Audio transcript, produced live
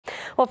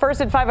Well,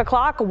 first at 5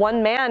 o'clock,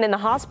 one man in the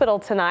hospital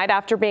tonight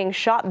after being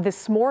shot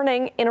this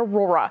morning in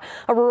Aurora.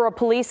 Aurora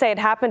Police say it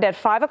happened at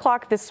 5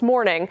 o'clock this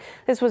morning.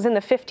 This was in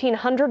the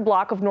 1500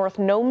 block of North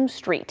Nome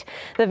Street.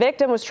 The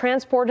victim was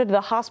transported to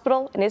the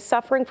hospital and is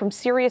suffering from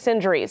serious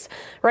injuries.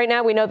 Right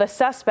now, we know the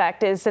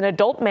suspect is an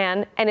adult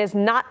man and is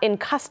not in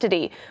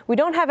custody. We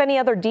don't have any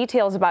other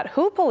details about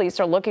who police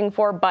are looking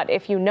for, but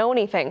if you know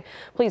anything,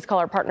 please call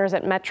our partners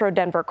at Metro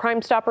Denver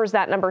Crime Stoppers.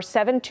 That number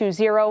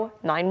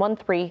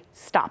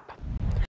 720-913-STOP.